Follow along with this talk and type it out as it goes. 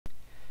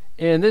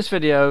In this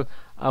video,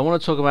 I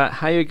want to talk about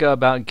how you go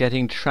about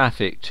getting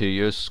traffic to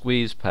your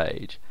squeeze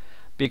page,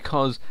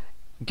 because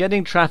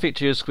getting traffic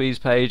to your squeeze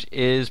page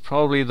is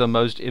probably the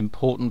most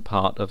important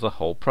part of the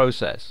whole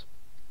process.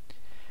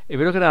 If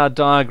we look at our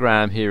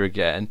diagram here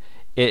again,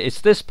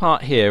 it's this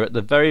part here at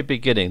the very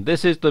beginning.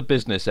 This is the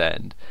business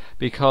end,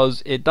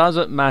 because it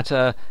doesn't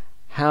matter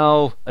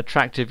how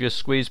attractive your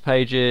squeeze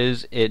page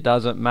is, it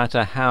doesn't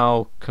matter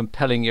how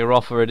compelling your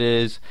offer it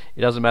is,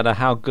 it doesn't matter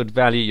how good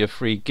value your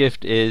free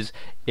gift is.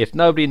 If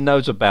nobody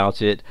knows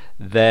about it,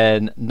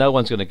 then no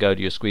one's going to go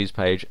to your squeeze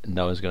page,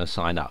 no one's going to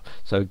sign up.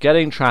 So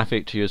getting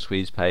traffic to your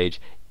squeeze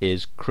page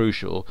is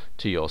crucial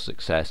to your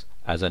success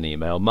as an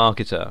email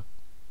marketer.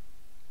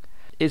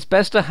 It's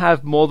best to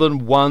have more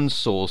than one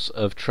source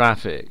of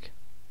traffic,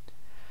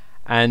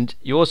 and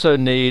you also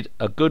need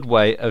a good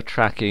way of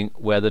tracking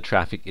where the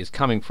traffic is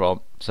coming from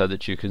so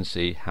that you can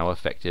see how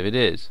effective it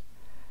is.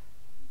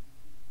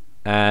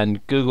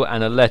 And Google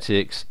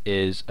Analytics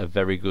is a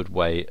very good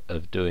way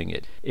of doing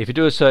it. If you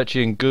do a search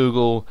in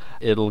Google,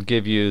 it'll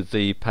give you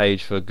the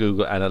page for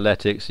Google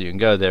Analytics. You can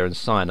go there and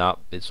sign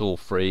up. It's all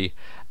free,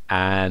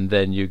 and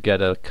then you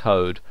get a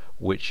code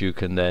which you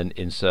can then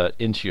insert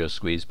into your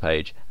squeeze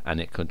page, and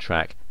it can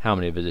track how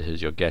many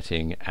visitors you're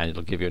getting, and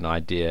it'll give you an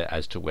idea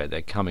as to where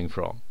they're coming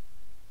from.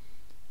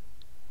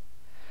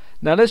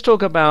 Now let's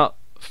talk about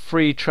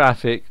free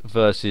traffic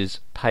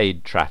versus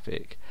paid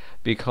traffic,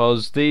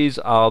 because these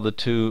are the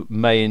two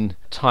main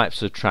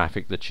types of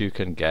traffic that you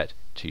can get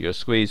to your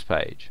squeeze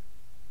page.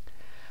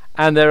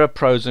 And there are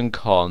pros and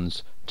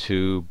cons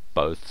to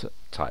both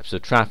types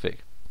of traffic.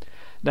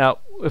 Now,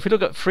 if we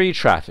look at free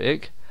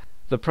traffic,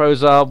 the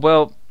pros are,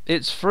 well,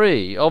 it's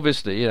free.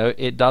 Obviously,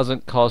 it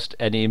doesn't cost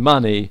any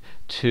money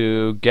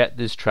to get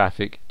this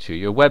traffic to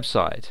your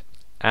website,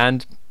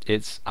 and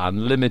it's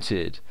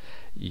unlimited.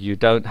 You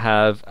don't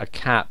have a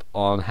cap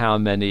on how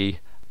many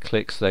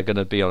clicks they're going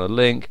to be on a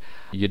link.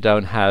 You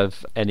don't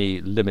have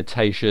any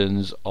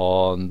limitations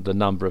on the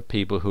number of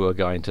people who are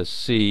going to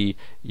see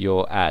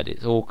your ad.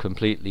 It's all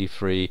completely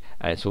free,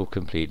 and it's all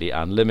completely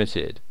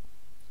unlimited.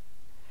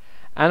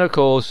 And of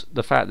course,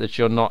 the fact that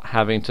you're not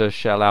having to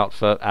shell out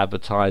for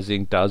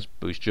advertising does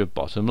boost your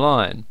bottom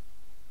line.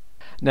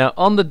 Now,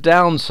 on the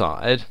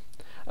downside,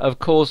 of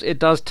course, it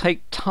does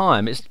take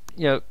time. It's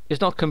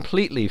not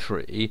completely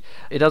free.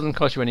 It doesn't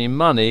cost you any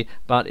money,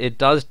 but it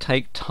does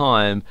take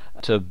time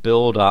to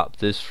build up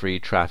this free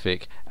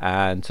traffic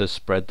and to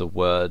spread the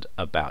word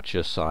about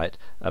your site,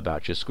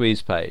 about your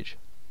squeeze page.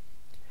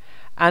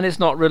 And it's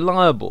not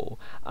reliable.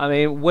 I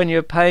mean, when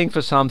you're paying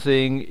for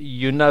something,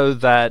 you know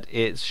that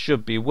it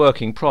should be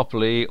working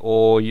properly,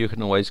 or you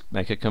can always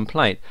make a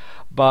complaint.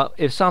 But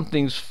if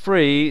something's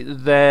free,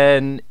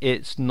 then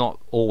it's not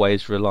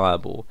always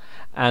reliable.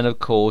 And of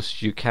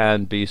course, you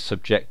can be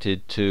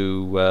subjected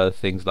to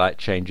things like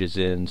changes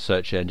in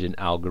search engine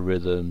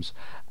algorithms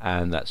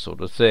and that sort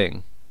of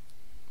thing.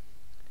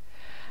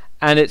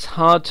 And it's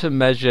hard to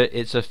measure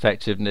its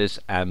effectiveness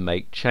and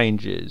make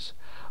changes.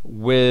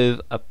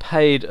 With a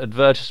paid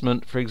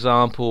advertisement, for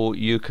example,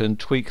 you can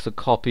tweak the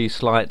copy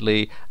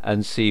slightly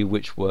and see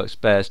which works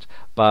best.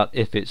 But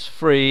if it's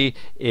free,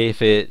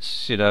 if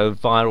it's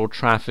viral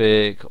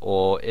traffic,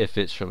 or if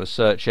it's from a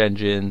search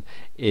engine,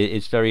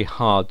 it's very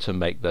hard to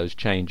make those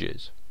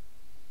changes.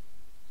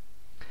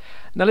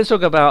 Now let's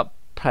talk about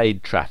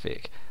paid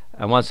traffic,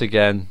 and once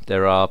again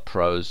there are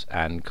pros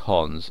and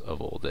cons of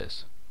all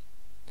this.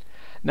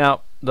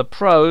 Now, the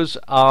pros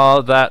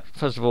are that,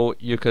 first of all,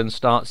 you can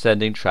start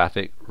sending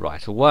traffic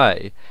right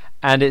away,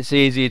 and it's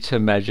easy to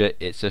measure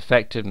its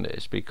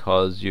effectiveness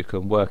because you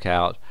can work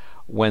out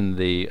when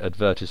the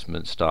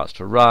advertisement starts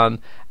to run,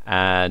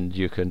 and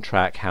you can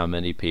track how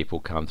many people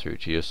come through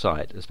to your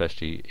site,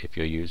 especially if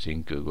you're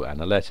using Google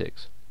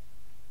Analytics.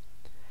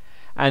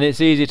 And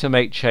it's easy to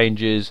make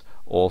changes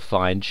or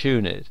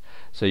fine-tune it.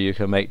 So you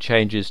can make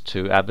changes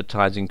to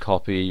advertising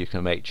copy, you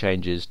can make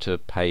changes to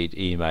paid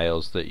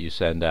emails that you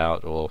send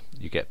out, or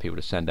you get people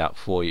to send out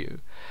for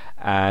you,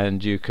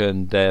 and you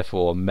can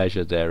therefore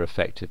measure their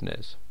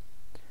effectiveness.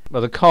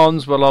 Well, the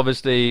cons, well,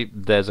 obviously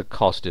there's a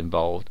cost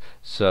involved,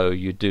 so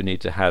you do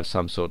need to have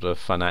some sort of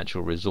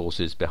financial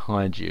resources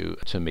behind you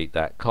to meet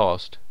that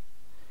cost.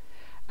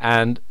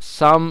 And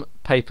some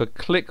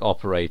pay-per-click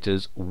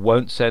operators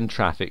won't send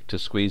traffic to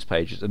squeeze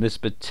pages, and this is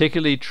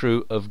particularly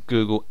true of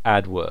Google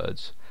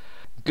AdWords.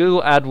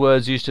 Google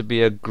AdWords used to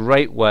be a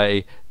great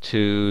way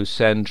to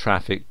send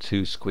traffic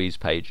to squeeze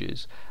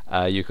pages.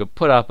 You could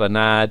put up an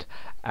ad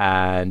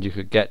and you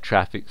could get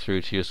traffic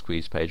through to your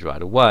squeeze page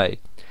right away.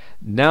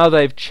 Now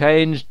they've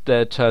changed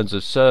their terms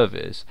of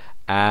service,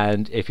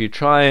 and if you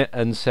try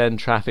and send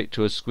traffic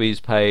to a squeeze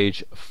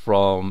page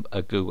from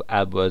a Google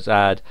AdWords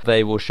ad,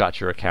 they will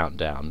shut your account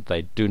down.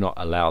 They do not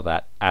allow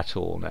that at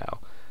all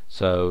now,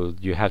 so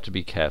you have to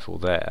be careful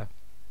there.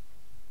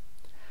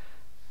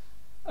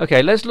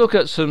 Okay, let's look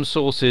at some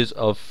sources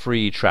of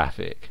free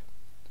traffic.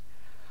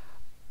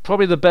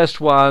 Probably the best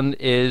one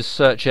is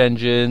search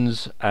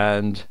engines,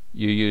 and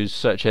you use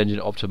search engine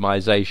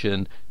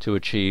optimization to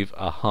achieve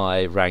a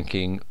high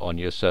ranking on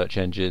your search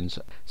engines.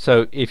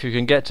 So if you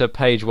can get to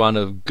page 1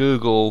 of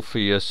Google for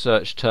your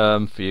search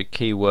term, for your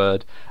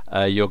keyword,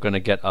 you're going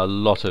to get a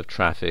lot of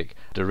traffic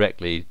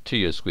directly to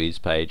your squeeze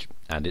page,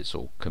 and it's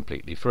all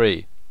completely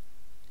free.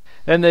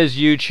 Then there's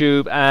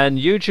YouTube, and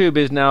YouTube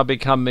is now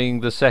becoming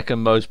the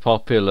second most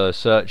popular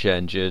search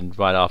engine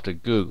right after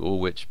Google,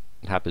 which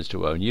happens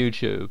to own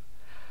YouTube.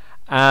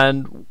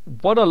 And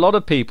what a lot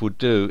of people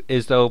do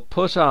is they'll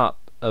put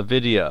up a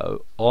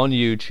video on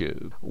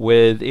YouTube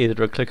with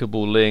either a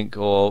clickable link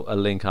or a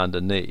link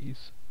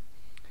underneath,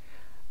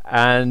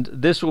 and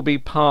this will be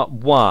part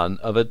 1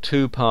 of a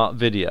 2-part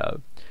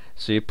video.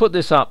 So you put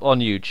this up on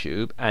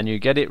YouTube and you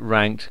get it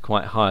ranked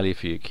quite highly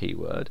for your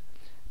keyword.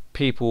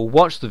 People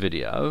watch the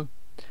video,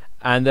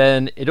 and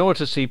then in order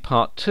to see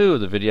part 2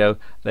 of the video,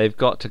 they've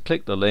got to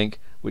click the link,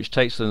 which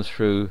takes them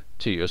through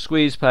to your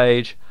squeeze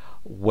page,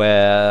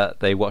 where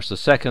they watch the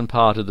second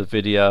part of the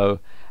video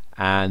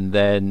and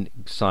then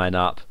sign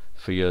up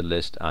for your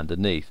list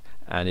underneath.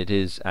 And it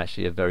is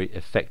actually a very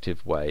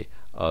effective way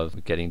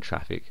of getting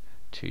traffic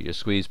to your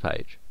squeeze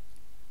page.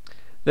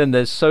 Then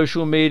there's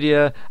social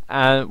media,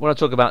 and when I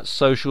talk about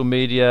social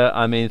media,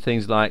 I mean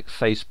things like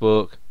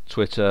Facebook,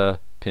 Twitter,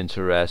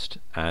 Pinterest,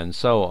 and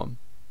so on.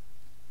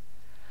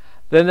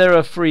 Then there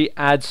are free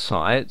ad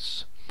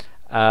sites.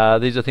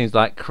 These are things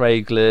like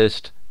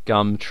Craigslist,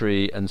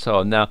 Gumtree, and so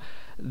on. Now,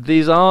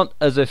 these aren't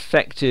as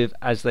effective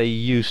as they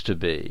used to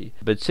be,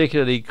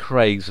 particularly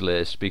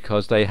Craigslist,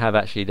 because they have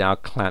actually now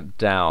clamped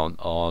down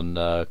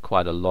on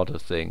quite a lot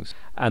of things,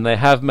 and they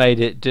have made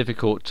it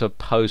difficult to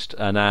post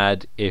an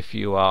ad if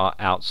you are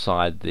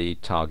outside the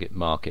target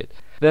market.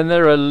 Then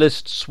there are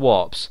list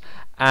swaps,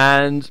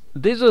 and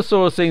these are the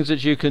sort of things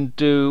that you can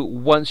do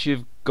once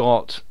you've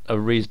got a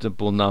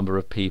reasonable number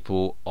of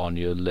people on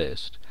your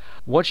list.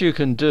 What you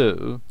can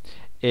do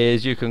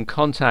is you can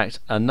contact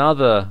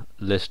another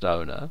list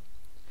owner,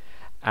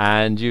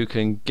 and you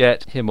can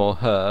get him or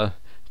her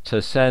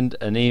to send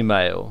an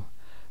email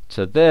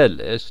to their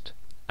list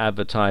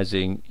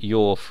advertising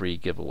your free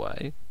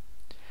giveaway,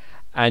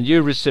 and you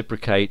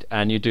reciprocate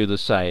and you do the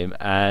same,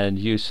 and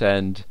you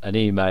send an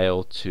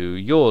email to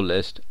your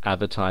list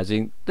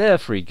advertising their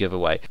free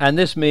giveaway. And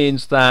this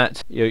means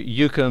that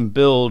you can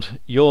build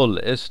your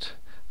list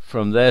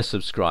from their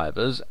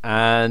subscribers,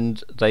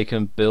 and they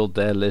can build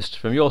their list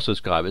from your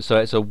subscribers, so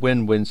it's a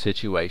win-win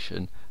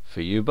situation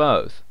for you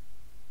both.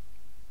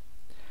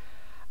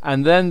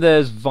 And then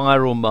there's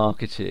viral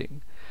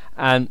marketing,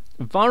 and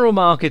viral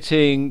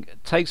marketing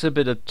takes a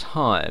bit of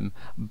time,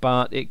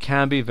 but it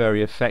can be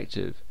very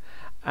effective.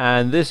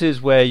 And this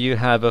is where you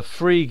have a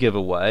free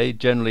giveaway,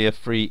 generally a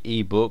free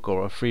ebook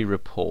or a free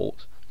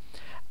report,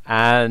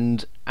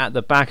 and at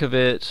the back of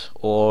it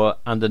or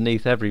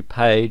underneath every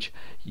page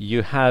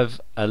you have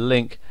a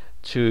link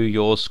to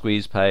your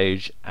squeeze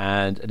page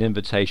and an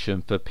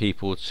invitation for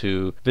people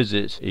to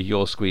visit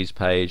your squeeze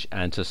page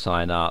and to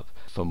sign up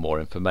for more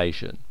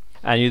information.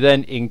 And you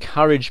then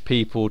encourage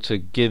people to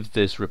give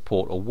this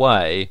report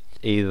away,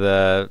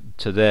 either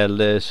to their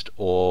list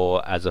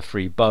or as a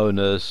free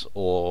bonus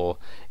or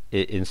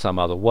in some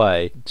other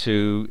way,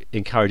 to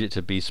encourage it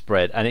to be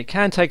spread. And it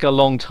can take a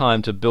long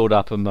time to build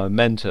up a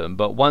momentum,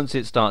 but once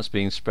it starts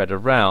being spread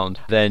around,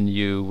 then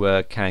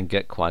you can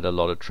get quite a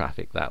lot of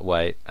traffic that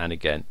way, and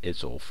again,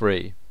 it's all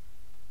free.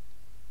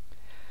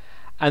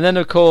 And then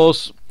of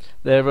course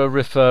there are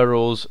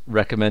referrals,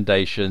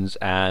 recommendations,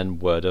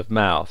 and word of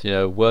mouth. You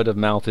know, word of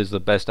mouth is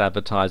the best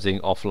advertising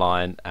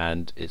offline,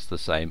 and it's the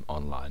same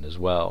online as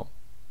well.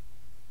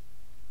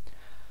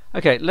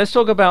 Okay, let's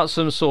talk about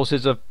some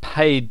sources of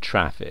paid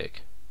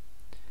traffic.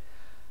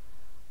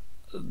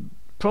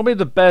 Probably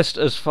the best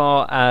as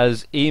far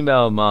as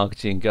email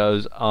marketing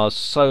goes are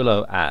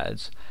solo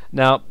ads.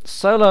 Now,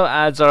 solo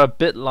ads are a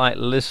bit like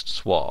list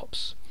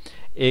swaps,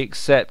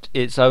 except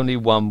it's only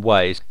one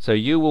way. So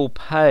you will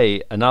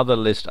pay another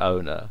list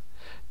owner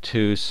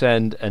to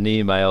send an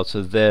email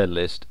to their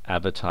list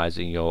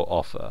advertising your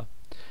offer.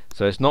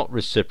 So it's not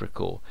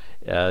reciprocal.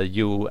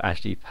 You will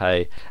actually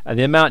pay, and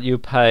the amount you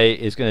pay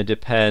is going to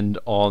depend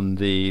on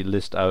the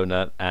list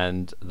owner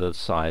and the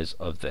size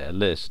of their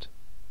list.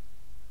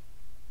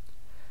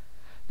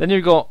 Then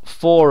you've got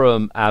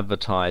forum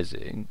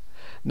advertising.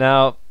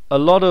 Now, a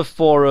lot of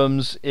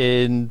forums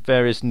in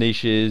various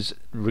niches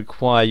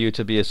require you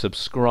to be a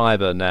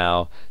subscriber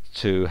now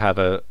to have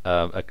a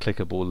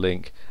clickable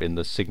link in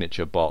the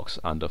signature box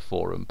under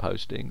forum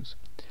postings,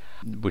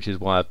 which is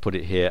why I've put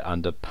it here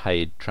under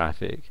paid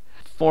traffic.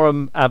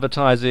 Forum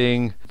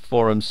advertising,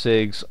 forum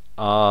SIGs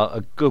are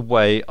a good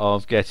way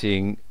of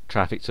getting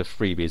traffic to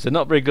freebies. They're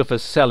not very good for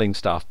selling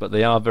stuff, but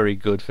they are very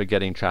good for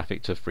getting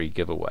traffic to free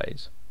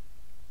giveaways.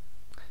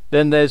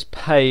 Then there's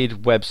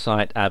paid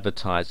website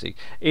advertising.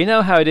 You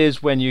know how it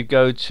is when you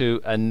go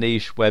to a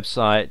niche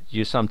website,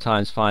 you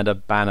sometimes find a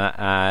banner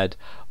ad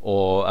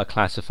or a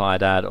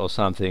classified ad or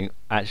something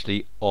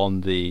actually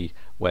on the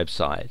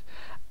website.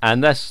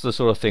 And that's the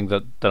sort of thing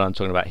that I'm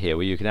talking about here,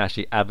 where you can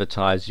actually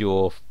advertise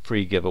your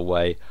free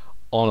giveaway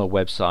on a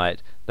website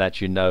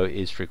that you know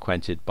is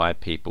frequented by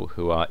people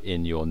who are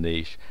in your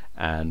niche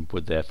and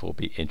would therefore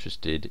be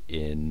interested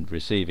in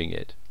receiving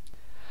it.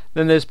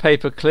 Then there's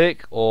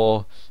pay-per-click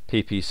or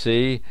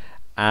PPC,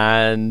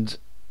 and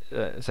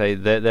say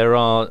there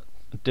are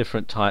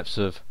different types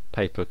of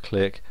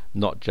pay-per-click,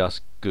 not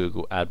just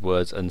Google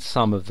AdWords, and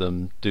some of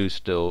them do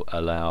still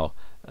allow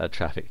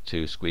traffic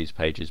to squeeze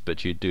pages,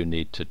 but you do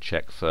need to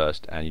check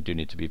first and you do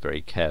need to be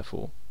very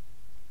careful.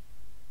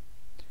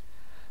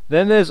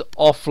 Then there's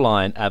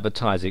offline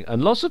advertising,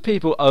 and lots of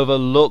people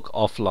overlook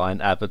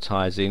offline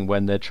advertising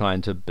when they're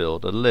trying to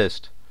build a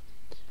list.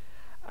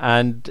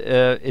 And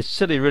it's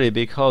silly really,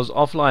 because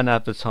offline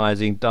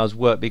advertising does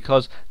work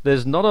because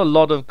there's not a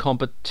lot of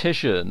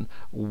competition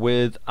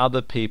with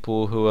other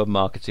people who are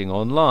marketing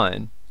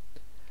online.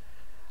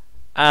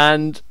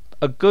 And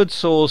a good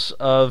source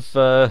of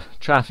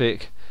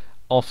traffic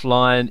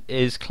offline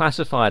is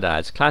classified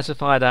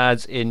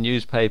ads in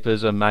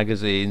newspapers and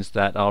magazines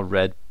that are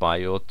read by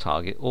your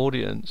target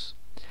audience.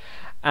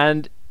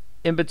 And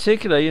in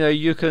particular,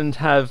 you can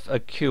have a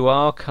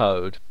QR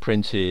code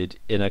printed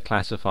in a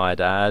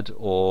classified ad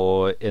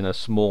or in a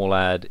small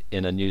ad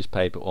in a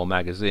newspaper or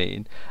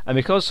magazine, and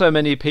because so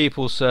many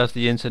people surf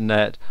the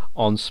internet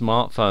on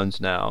smartphones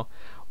now,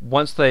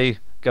 once they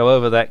go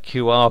over that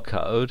QR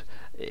code,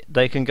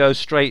 they can go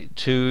straight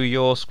to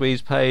your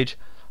squeeze page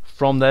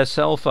from their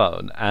cell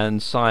phone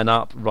and sign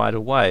up right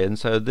away. And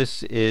so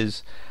this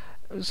is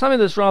something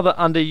that's rather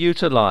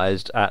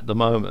underutilized at the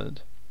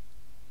moment.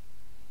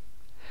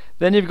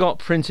 Then you've got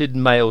printed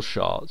mail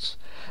shots.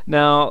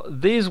 Now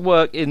these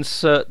work in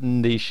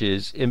certain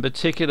niches. In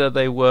particular,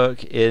 they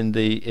work in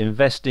the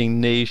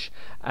investing niche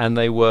and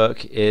they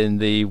work in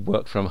the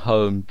work from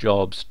home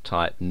jobs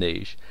type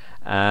niche.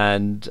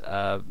 And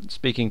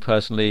speaking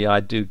personally, I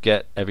do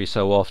get every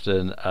so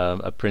often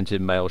a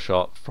printed mail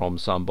shot from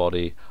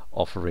somebody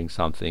offering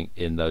something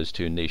in those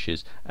two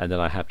niches, and then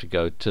I have to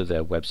go to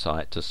their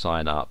website to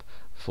sign up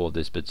for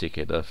this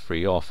particular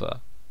free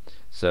offer.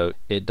 So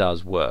it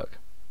does work.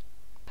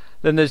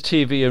 Then there's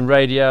TV and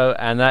radio,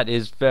 and that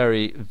is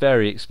very,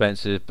 very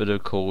expensive, but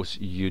of course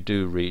you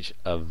do reach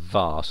a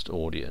vast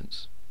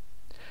audience.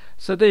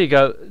 So there you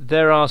go.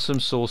 There are some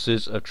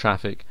sources of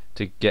traffic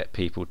to get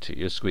people to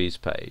your squeeze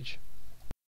page.